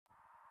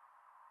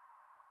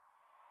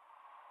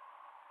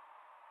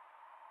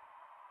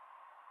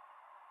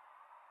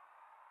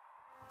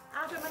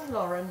Adam and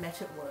Lauren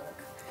met at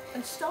work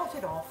and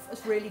started off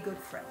as really good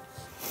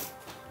friends.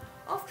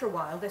 After a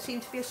while, there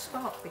seemed to be a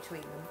spark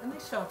between them and they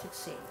started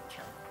seeing each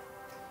other.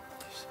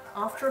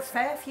 After a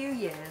fair few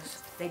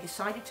years, they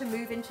decided to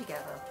move in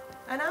together,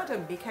 and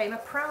Adam became a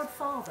proud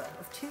father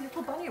of 2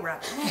 little bunny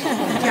rabbits,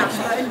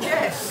 Jasper and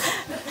Jess.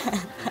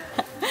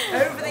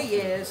 Over the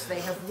years,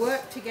 they have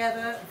worked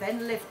together,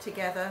 then lived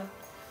together,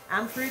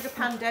 and through the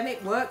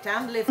pandemic worked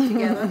and lived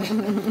together,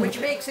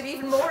 which makes it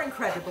even more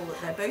incredible that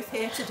they're both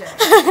here today.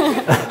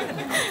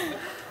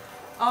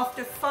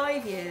 After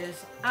 5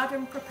 years,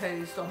 Adam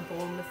proposed on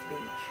Bournemouth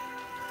Beach,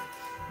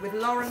 with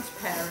Lauren's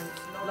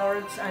parents,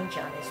 Lawrence and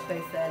Janice,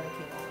 both there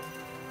looking on.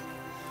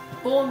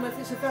 Bournemouth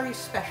is a very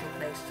special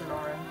place to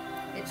Lauren.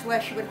 It's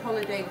where she would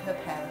holiday with her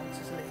parents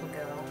as a little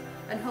girl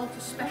and holds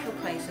a special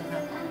place in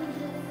her heart.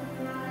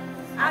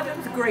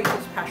 Adam's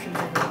greatest passions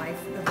in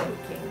life are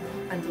baking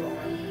and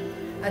Lauren.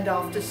 And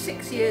after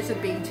 6 years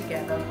of being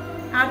together,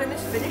 Adam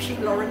is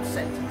finishing Lauren's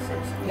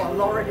sentences while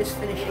Lauren is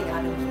finishing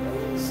Adam's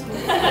words.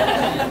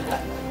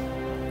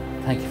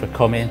 Thank you for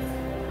coming.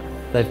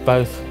 They've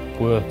both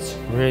worked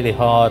really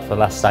hard for the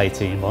last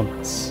 18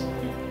 months,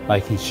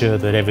 making sure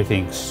that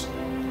everything's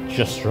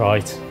just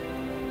right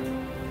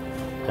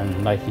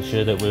and making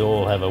sure that we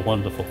all have a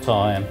wonderful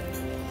time.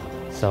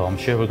 So I'm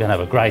sure we're going to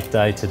have a great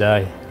day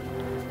today.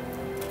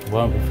 It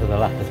won't be for the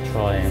lack of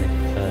trying.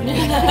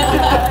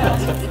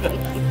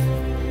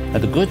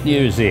 And the good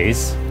news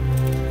is,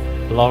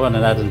 Lauren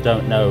and Adam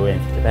don't know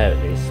anything about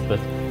this, but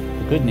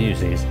the good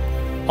news is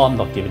I'm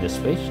not giving a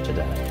speech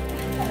today.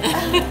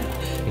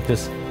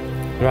 Because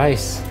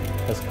Grace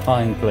has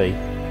kindly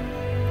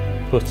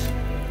put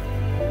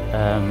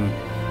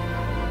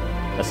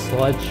a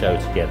slideshow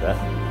together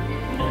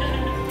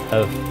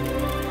of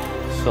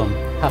some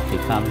happy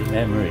family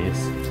memories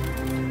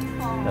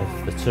of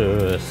the two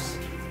of us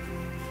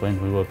when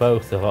we were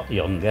both a lot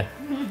younger.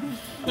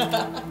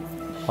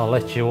 I'll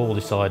let you all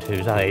decide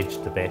who's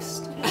aged the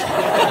best.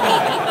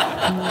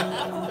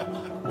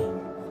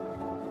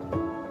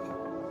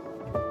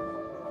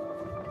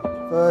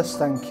 First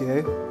thank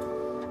you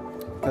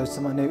goes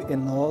to my new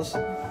in-laws,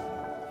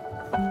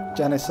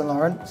 Janice and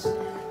Lawrence.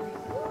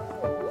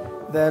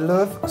 Their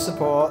love,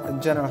 support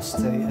and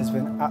generosity has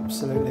been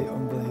absolutely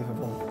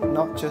unbelievable,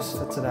 not just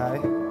for today,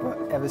 but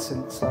ever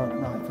since Lauren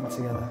and I have been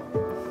together.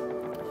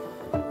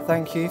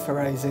 Thank you for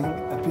raising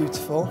a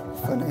beautiful,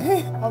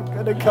 funny, I'm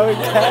gonna go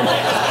again.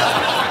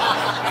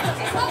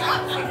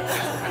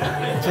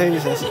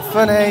 Jesus,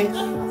 funny,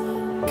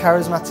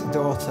 charismatic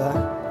daughter,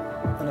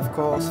 and of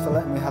course for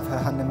letting me have her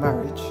hand in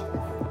marriage.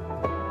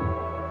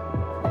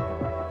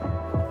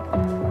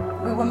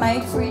 We were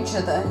made for each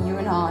other, you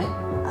and I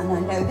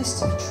know this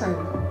to be true,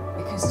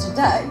 because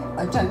today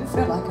I don't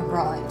feel like a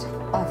bride,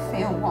 I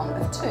feel one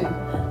of two.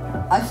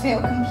 I feel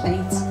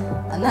complete,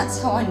 and that's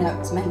how I know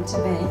it's meant to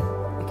be,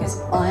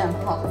 because I am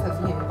half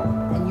of you,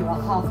 and you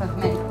are half of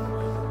me.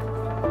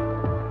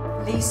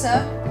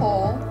 Lisa,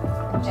 Paul,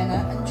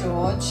 Jenna and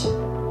George,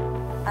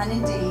 and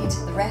indeed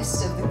the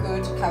rest of the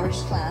good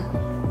Parish clan,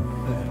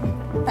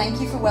 thank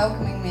you for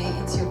welcoming me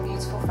into your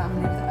beautiful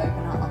family with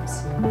open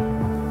arms.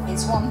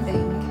 It's one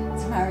thing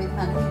to marry the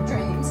man of your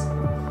dreams,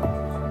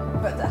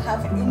 but to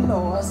have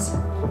in-laws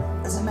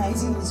as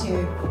amazing as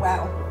you,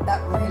 wow,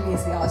 that really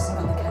is the icing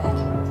on the cake.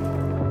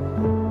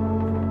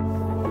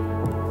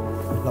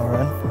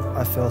 Lauren,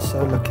 I feel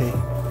so lucky.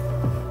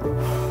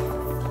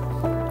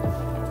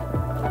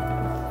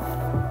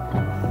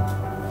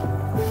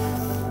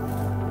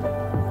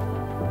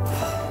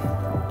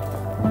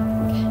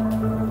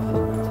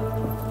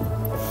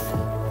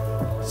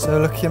 So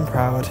lucky and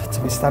proud to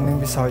be standing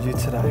beside you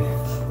today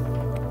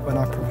when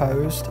I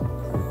proposed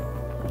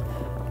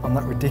on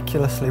that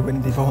ridiculously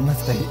windy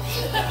Bournemouth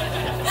beach.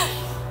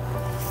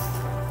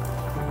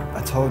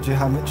 I told you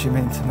how much you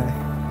mean to me and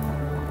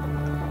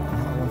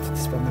how I wanted to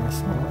spend the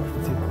rest of my life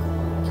with you.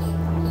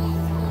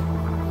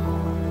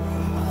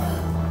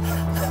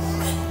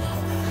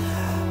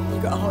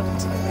 You've got to hold on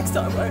to it next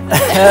time, won't you?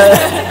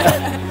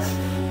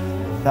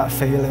 That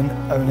feeling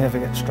only ever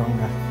gets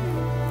stronger.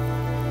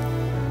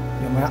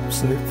 You're my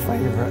absolute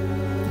favourite.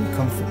 You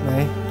comfort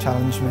me,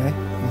 challenge me,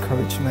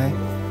 encourage me.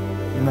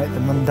 You make the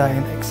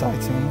mundane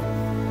exciting.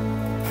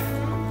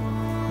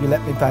 You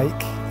let me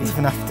bake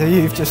even after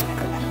you've just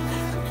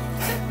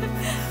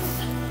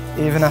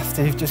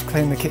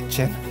cleaned the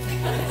kitchen.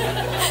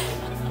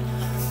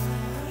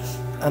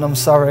 And I'm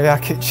sorry, our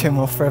kitchen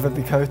will forever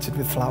be coated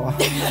with flour.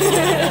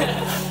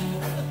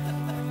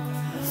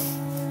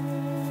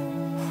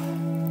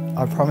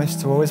 I promise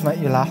to always make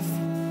you laugh,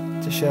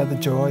 to share the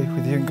joy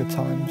with you in good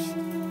times,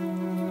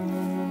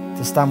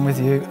 to stand with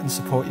you and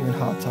support you in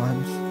hard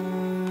times,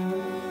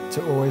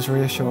 to always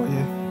reassure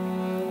you,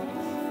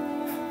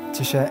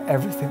 to share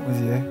everything with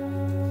you,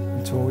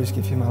 and to always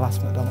give you my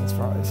last McDonald's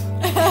fries.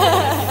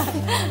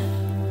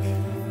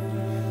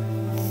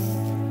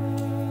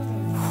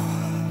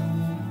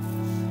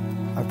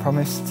 I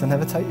promise to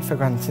never take you for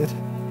granted,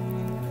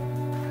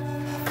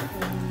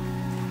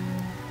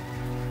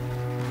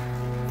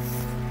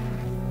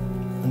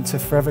 and to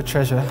forever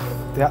treasure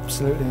the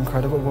absolutely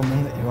incredible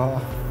woman that you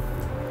are.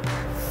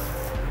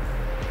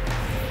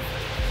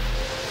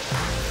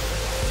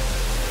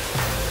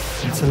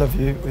 And to love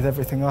you with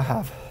everything I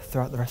have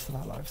throughout the rest of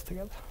our lives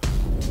together.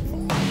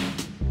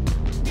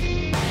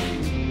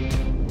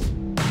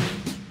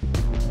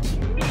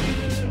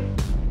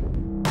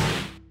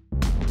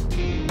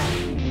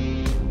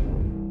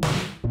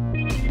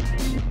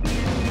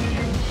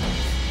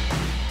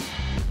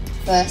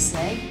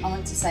 Firstly, I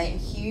want to say a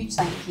huge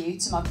thank you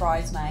to my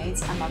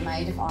bridesmaids and my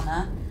maid of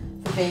honour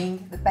for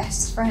being the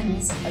best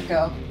friends a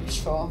girl could wish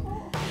for.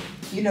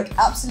 You look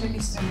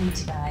absolutely stunning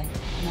today,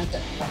 and I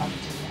don't know what I'm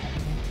doing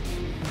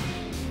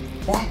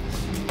there.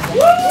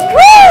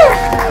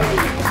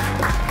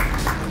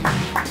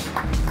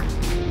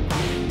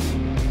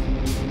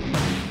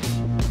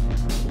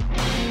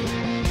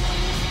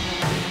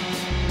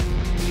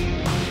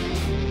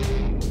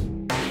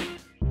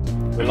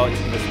 We'd like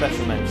to give a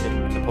special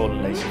mention to Paul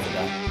and Lisa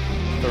today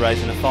for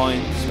raising a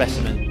fine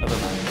specimen of a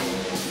man.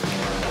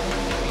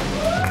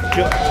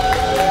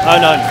 Oh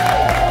no.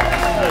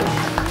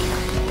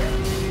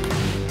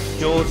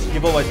 George,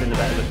 you've always been the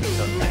better looking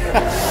son.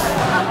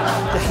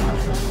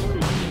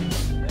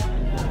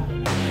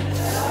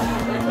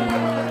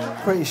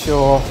 Pretty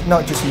sure,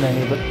 not just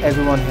me, but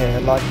everyone here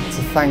would like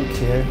to thank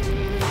you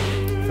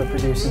for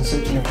producing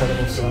such an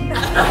incredible son.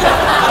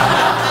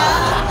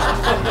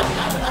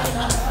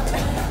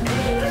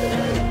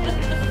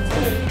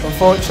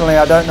 Unfortunately,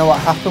 I don't know what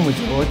happened with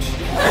George.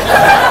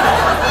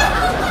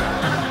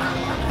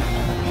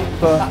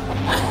 But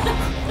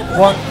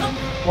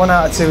one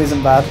out of two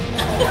isn't bad.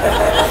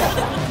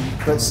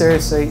 But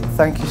seriously,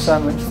 thank you so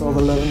much for all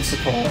the love and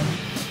support.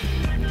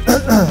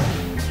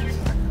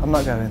 I'm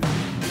not going.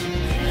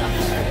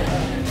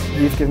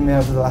 You've given me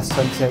over the last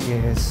 28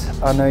 years.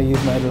 I know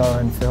you've made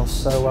Lauren feel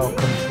so welcome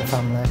to the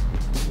family.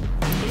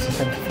 So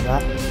thank you for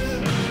that.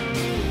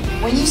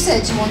 When you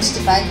said you wanted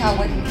to bake our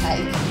wedding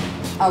cake,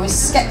 I was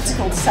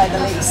sceptical to say the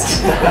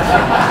least.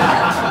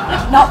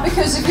 Not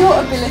because of your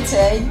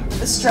ability, but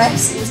the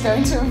stress it was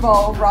going to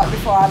involve right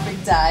before our big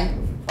day.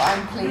 But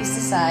I'm pleased to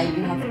say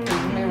you have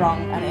proven me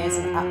wrong, and it is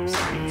an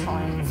absolute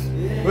triumph.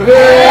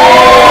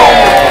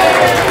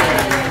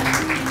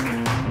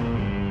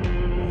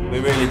 We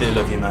really do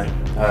love you, mate.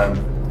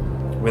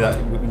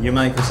 You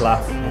make us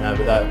laugh, you know,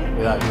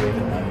 without you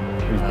even knowing.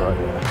 He's right.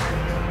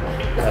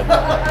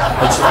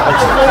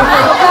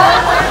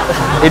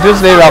 He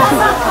doesn't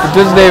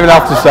even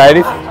have to say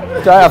anything.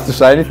 You don't have to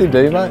say anything, do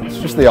you, mate? It's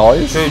just the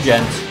eyes. True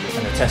gent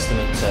and a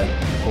testament to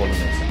Paul and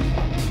Lisa.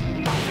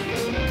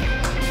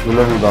 We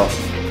love you both.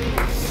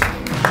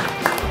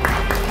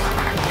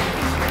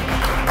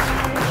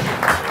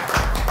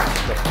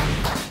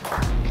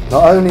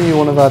 Not only are you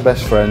one of our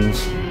best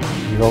friends,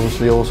 you've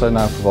obviously also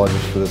now provided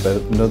us with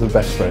another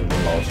best friend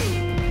in Loz.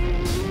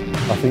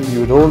 I think you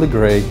would all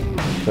agree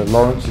that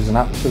Lawrence is an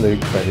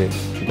absolute credit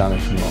to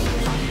Dennis and Lawrence.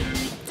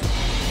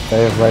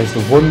 They have raised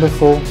a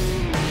wonderful,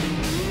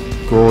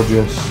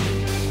 gorgeous,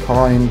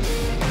 kind,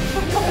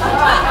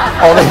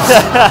 honest,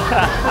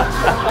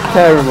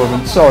 caring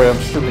woman. Sorry,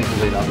 I'm struggling to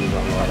read that one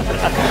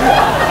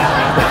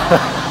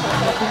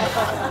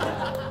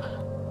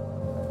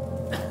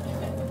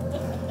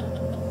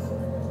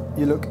right.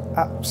 You look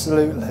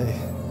absolutely...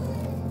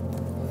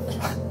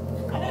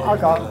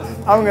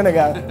 I'm gonna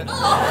go.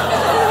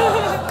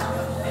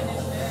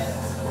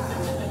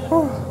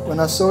 When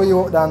I saw you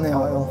walk down the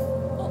aisle,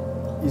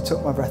 you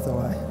took my breath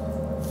away.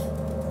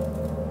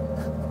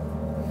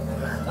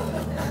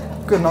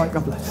 Good night,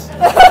 God bless.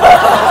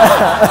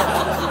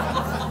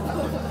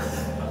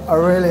 I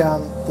really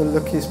am the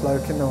luckiest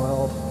bloke in the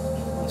world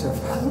to have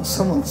found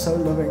someone so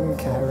loving and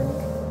caring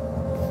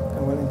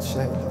and willing to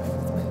share your life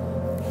with me.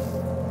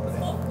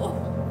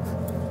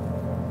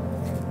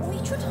 What are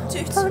you trying to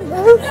do to me?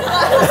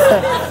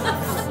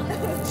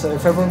 So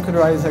if everyone could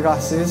raise their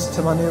glasses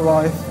to my new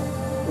wife,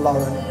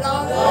 Lauren.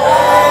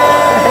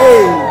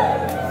 Hey!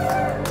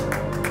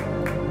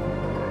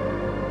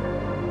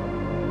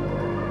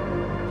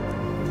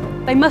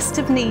 They must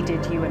have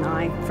needed you and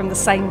I from the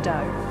same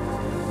dough,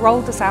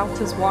 rolled us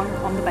out as one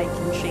on the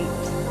baking sheet.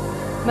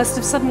 Must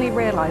have suddenly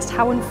realised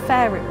how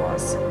unfair it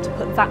was to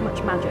put that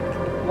much magic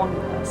in one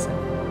person.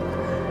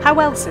 How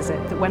else is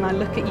it that when I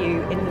look at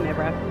you in the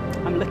mirror,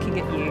 I'm looking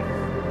at you?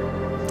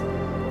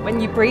 When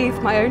you breathe,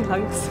 my own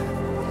lungs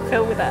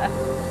fill with air.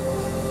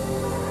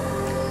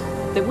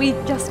 That we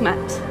just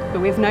met, but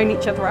we've known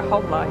each other our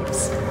whole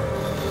lives,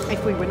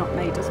 if we were not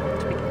made as one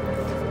to begin with.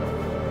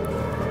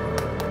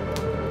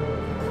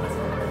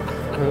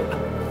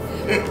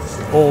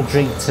 All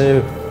drink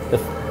to the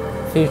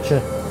future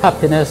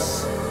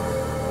happiness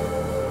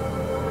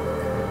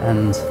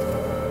and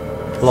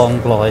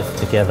long life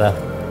together,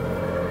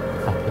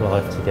 happy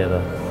life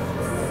together,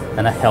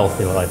 and a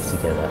healthy life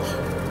together.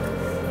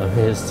 So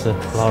here's to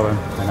Lauren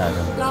and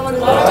Adam.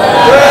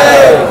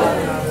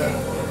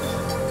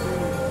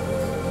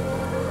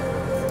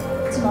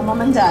 To my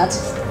mum and dad,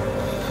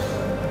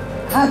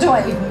 how do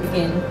I even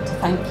begin to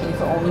thank you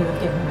for all you have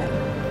given me?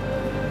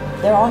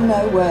 There are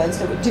no words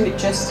that would do it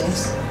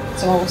justice,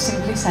 so I will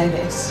simply say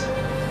this.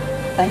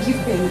 Thank you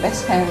for being the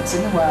best parents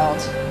in the world.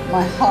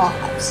 My heart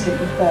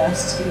absolutely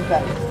bursts for you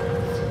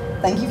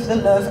both. Thank you for the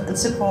love and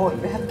support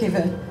you have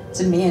given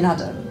to me and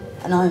Adam,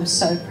 and I am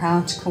so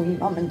proud to call you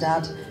Mum and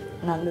Dad,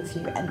 and I love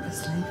you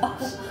endlessly.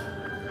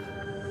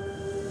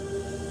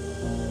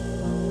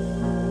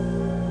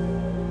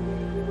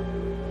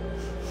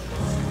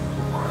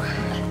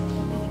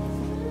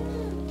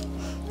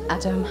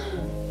 Adam,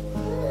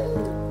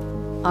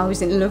 I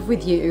was in love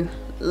with you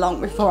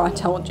long before I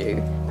told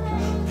you,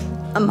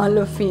 and my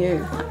love for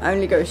you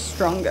only grows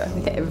stronger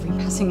with every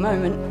passing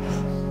moment.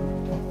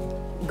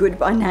 Good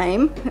by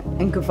name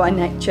and good by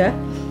nature,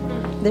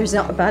 there is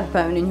not a bad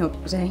bone in your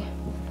body.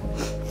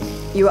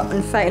 You are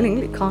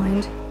unfailingly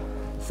kind,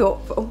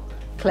 thoughtful,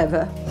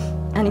 clever,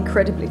 and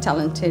incredibly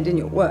talented in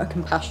your work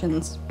and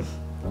passions,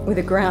 with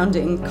a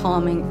grounding,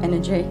 calming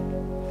energy.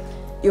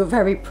 Your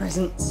very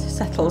presence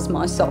settles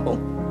my soul.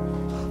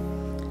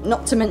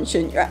 Not to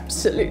mention, you're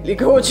absolutely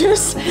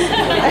gorgeous.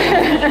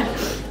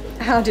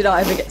 How did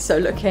I ever get so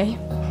lucky?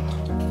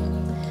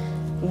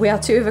 We are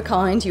two of a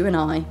kind, you and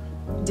I,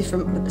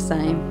 different but the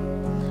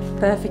same,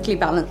 perfectly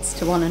balanced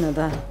to one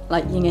another,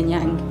 like yin and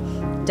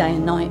yang, day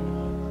and night.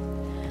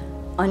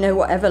 I know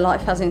whatever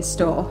life has in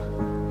store,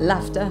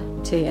 laughter,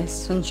 tears,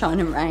 sunshine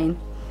and rain,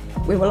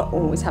 we will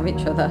always have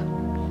each other,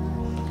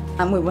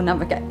 and we will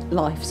navigate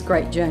life's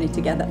great journey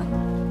together.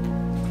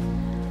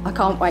 I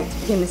can't wait to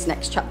begin this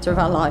next chapter of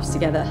our lives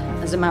together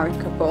as a married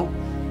couple,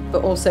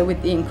 but also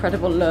with the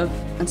incredible love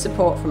and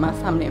support from our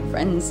family and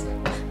friends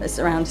that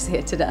surround us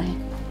here today.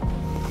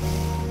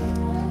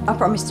 I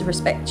promise to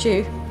respect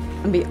you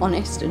and be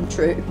honest and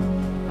true.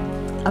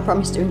 I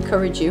promise to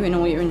encourage you in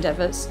all your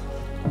endeavours.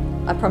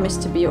 I promise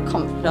to be your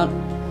confidant,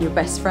 your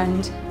best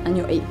friend and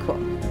your equal.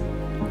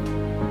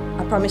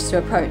 I promise to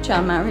approach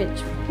our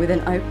marriage with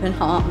an open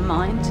heart and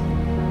mind.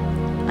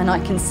 And I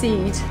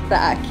concede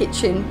that our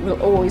kitchen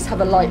will always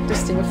have a light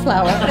dusting of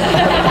flour.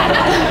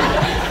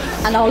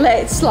 And I'll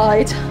let it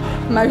slide,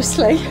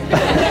 mostly.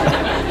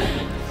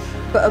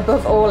 But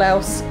above all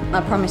else,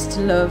 I promise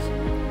to love,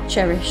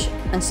 cherish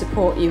and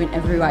support you in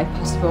every way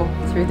possible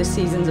through the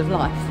seasons of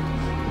life.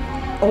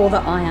 All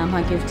that I am,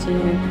 I give to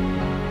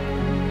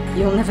you.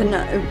 You'll never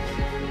know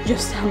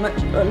just how much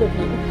I love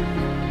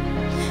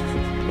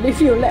you. But if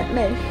you'll let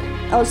me,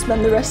 I'll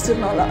spend the rest of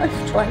my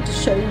life trying to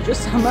show you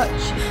just how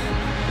much